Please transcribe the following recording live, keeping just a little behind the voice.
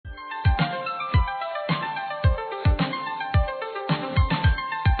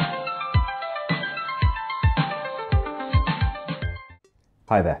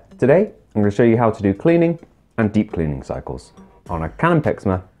Hi there. Today I'm going to show you how to do cleaning and deep cleaning cycles on a Canon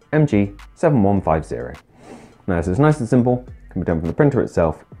Pixma MG7150. Now this is nice and simple, can be done from the printer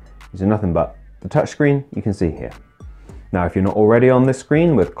itself using nothing but the touchscreen you can see here. Now if you're not already on this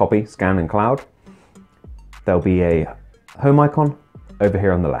screen with copy, scan and cloud, there'll be a home icon over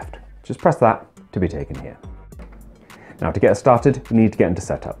here on the left. Just press that to be taken here. Now to get us started we need to get into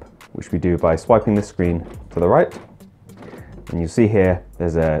setup, which we do by swiping the screen to the right. And you see here,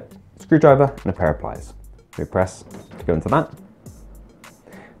 there's a screwdriver and a pair of pliers. We press to go into that.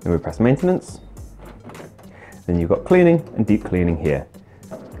 Then we press maintenance. Then you've got cleaning and deep cleaning here.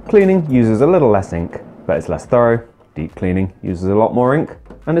 Cleaning uses a little less ink, but it's less thorough. Deep cleaning uses a lot more ink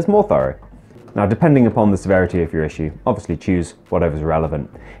and is more thorough. Now, depending upon the severity of your issue, obviously choose whatever's relevant.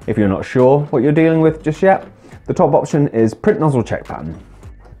 If you're not sure what you're dealing with just yet, the top option is print nozzle check pattern,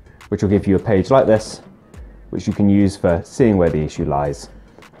 which will give you a page like this, which you can use for seeing where the issue lies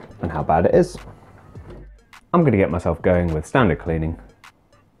and how bad it is. I'm going to get myself going with standard cleaning.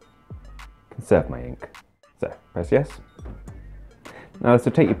 Conserve my ink. So press yes. Now this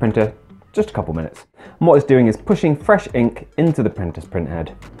will take your printer just a couple minutes. And what it's doing is pushing fresh ink into the printer's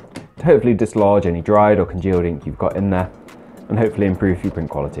printhead to hopefully dislodge any dried or congealed ink you've got in there and hopefully improve your print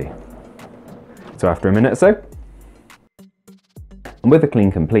quality. So after a minute or so, and with the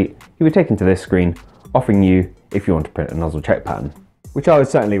clean complete, you'll be taken to this screen offering you if you want to print a nozzle check pattern, which I would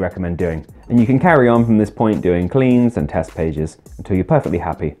certainly recommend doing. And you can carry on from this point doing cleans and test pages until you're perfectly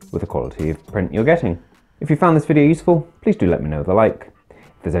happy with the quality of print you're getting. If you found this video useful, please do let me know with a like.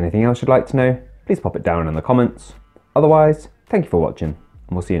 If there's anything else you'd like to know, please pop it down in the comments. Otherwise, thank you for watching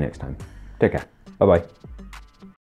and we'll see you next time. Take care. Bye bye.